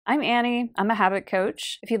I'm Annie. I'm a habit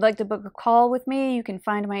coach. If you'd like to book a call with me, you can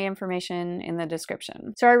find my information in the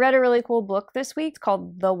description. So I read a really cool book this week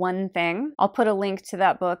called The One Thing. I'll put a link to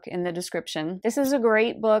that book in the description. This is a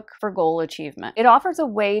great book for goal achievement. It offers a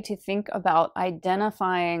way to think about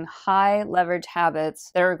identifying high leverage habits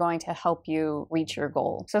that are going to help you reach your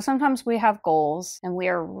goal. So sometimes we have goals and we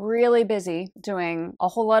are really busy doing a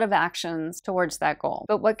whole lot of actions towards that goal.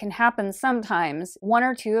 But what can happen sometimes, one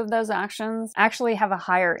or two of those actions actually have a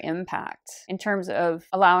higher impact in terms of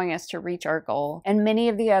allowing us to reach our goal. And many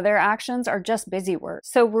of the other actions are just busy work.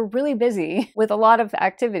 So we're really busy with a lot of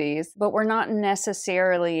activities, but we're not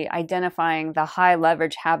necessarily identifying the high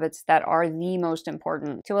leverage habits that are the most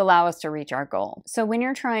important to allow us to reach our goal. So when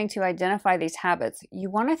you're trying to identify these habits, you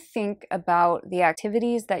want to think about the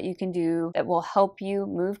activities that you can do that will help you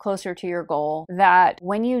move closer to your goal, that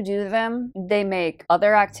when you do them, they make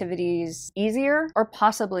other activities easier or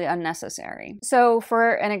possibly unnecessary. So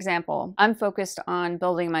for an example, I'm focused on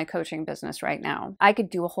building my coaching business right now. I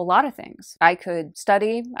could do a whole lot of things. I could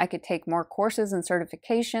study, I could take more courses and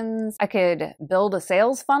certifications, I could build a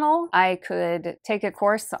sales funnel, I could take a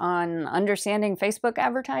course on understanding Facebook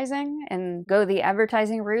advertising and go the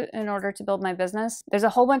advertising route in order to build my business. There's a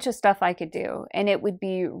whole bunch of stuff I could do, and it would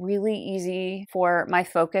be really easy for my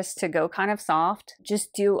focus to go kind of soft,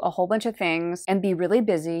 just do a whole bunch of things and be really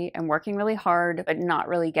busy and working really hard, but not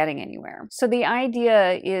really getting anywhere. So the idea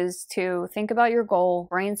is to think about your goal,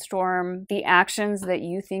 brainstorm the actions that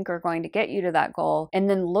you think are going to get you to that goal, and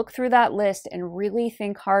then look through that list and really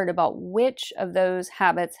think hard about which of those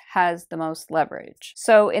habits has the most leverage.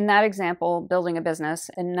 So in that example, building a business,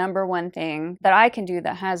 the number one thing that I can do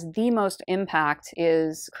that has the most impact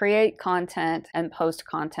is create content and post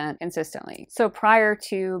content consistently. So prior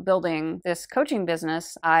to building this coaching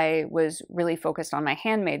business, I was really focused on my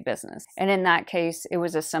handmade business. And in that case, it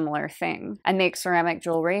was a similar thing. I make ceramic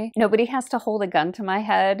jewelry. Nobody has to hold a gun to my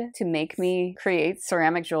head to make me create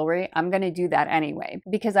ceramic jewelry. I'm going to do that anyway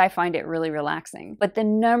because I find it really relaxing. But the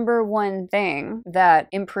number one thing that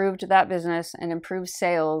improved that business and improved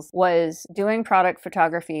sales was doing product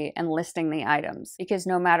photography and listing the items, because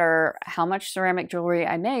no matter how much ceramic jewelry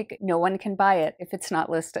I make, no one can buy it if it's not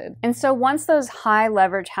listed. And so once those high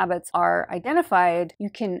leverage habits are identified, you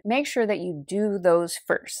can make sure that you do those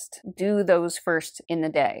first. Do those first in the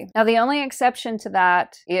day. Now, the only exception to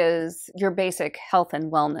that is your basic health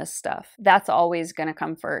and wellness stuff. That's always going to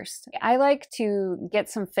come first. I like to get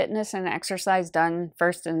some fitness and exercise done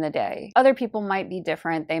first in the day. Other people might be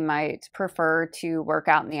different. They might prefer to work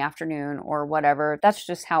out in the afternoon or whatever. That's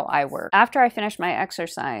just how I work. After I finish my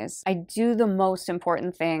exercise, I do the most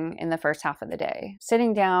important thing in the first half of the day.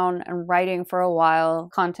 Sitting down and writing for a while,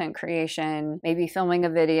 content creation, maybe filming a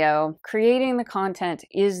video. Creating the content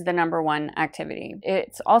is the number one activity.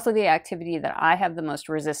 It's also the activity that I have the most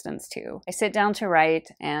resistance to. I sit down to write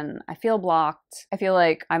and I feel blocked. I feel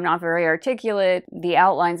like I'm not very articulate. The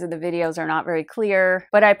outlines of the videos are not very clear,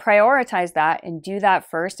 but I prioritize that and do that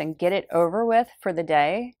first and get it over with for the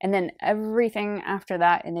day. And then everything after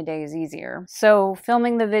that in the day is easier. So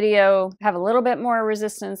filming the video, have a little bit more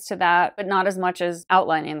resistance to that, but not as much as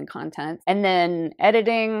outlining the content. And then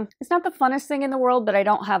editing, it's not the funnest thing in the world, but I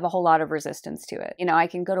don't have a whole lot of resistance to it. You know, I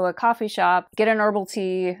can go to a coffee shop, get an herbal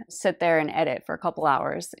tea, sit there and edit for a couple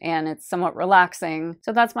hours, and it's somewhat relaxing.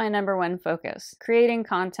 So that's my number one focus. Creating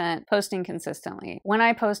content, posting consistently. When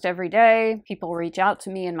I post every day, people reach out to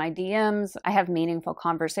me in my DMs. I have meaningful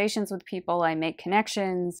conversations with people. I make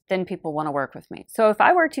connections. Then people want to work with me. So if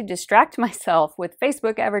I were to distract myself with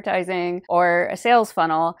Facebook advertising or a sales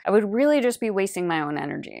funnel, I would really just be wasting my own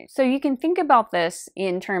energy. So you can think about this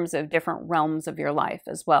in terms of different realms of your life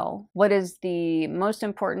as well. What is the most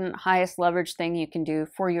important, highest leverage thing you can do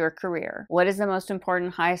for your career? What is the most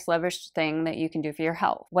important, highest leverage thing that you can do for your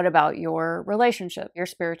health? What about your relationship, your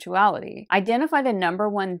spirituality? Identify the number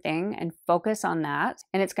one thing and focus on that,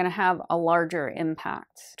 and it's going to have a larger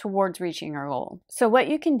impact towards reaching your goal. So what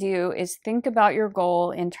you can do is think about your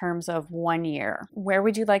goal in terms of 1 year. Where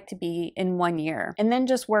would you like to be in 1 year? And then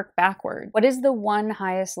just work backward. What is the one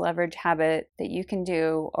highest leverage habit that you can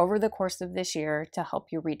do over the course of this year to help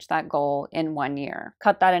you reach that goal in 1 year?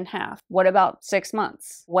 Cut that in half. What about 6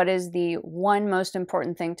 months? What is the one most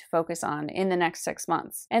important thing to focus on in the next 6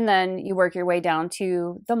 months? And then you work your way down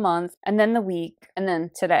to the month, and then the week, and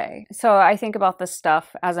then today. So I think about this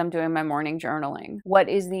stuff as I'm doing my morning journaling. What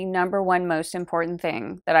is the number one most important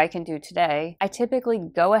thing that I can do today? I typically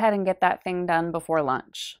go ahead and get that thing done before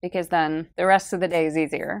lunch, because then the rest of the day is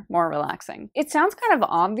easier, more relaxing. It sounds kind of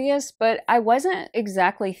obvious, but I wasn't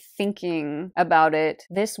exactly thinking about it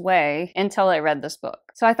this way until I read this book.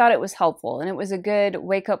 So I thought it was helpful, and it was a good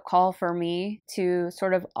wake-up call for me to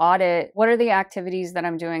sort of audit what are the activities that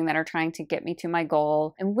I'm doing that are trying to get me to my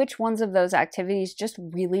goal, and which ones of those activities just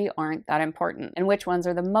really aren't that important, and which ones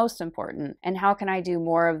are the most important, and how can I do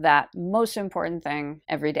more of that most important thing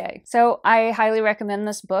every day. So I highly recommend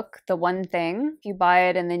this book, The One Thing. If you buy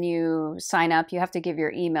it and then you sign up, you have to give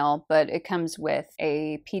your email, but it comes with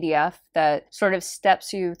a PDF that sort of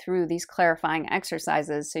steps you through these clarifying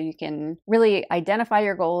exercises so you can really identify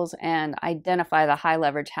your goals and identify the high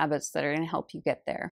leverage habits that are going to help you get there.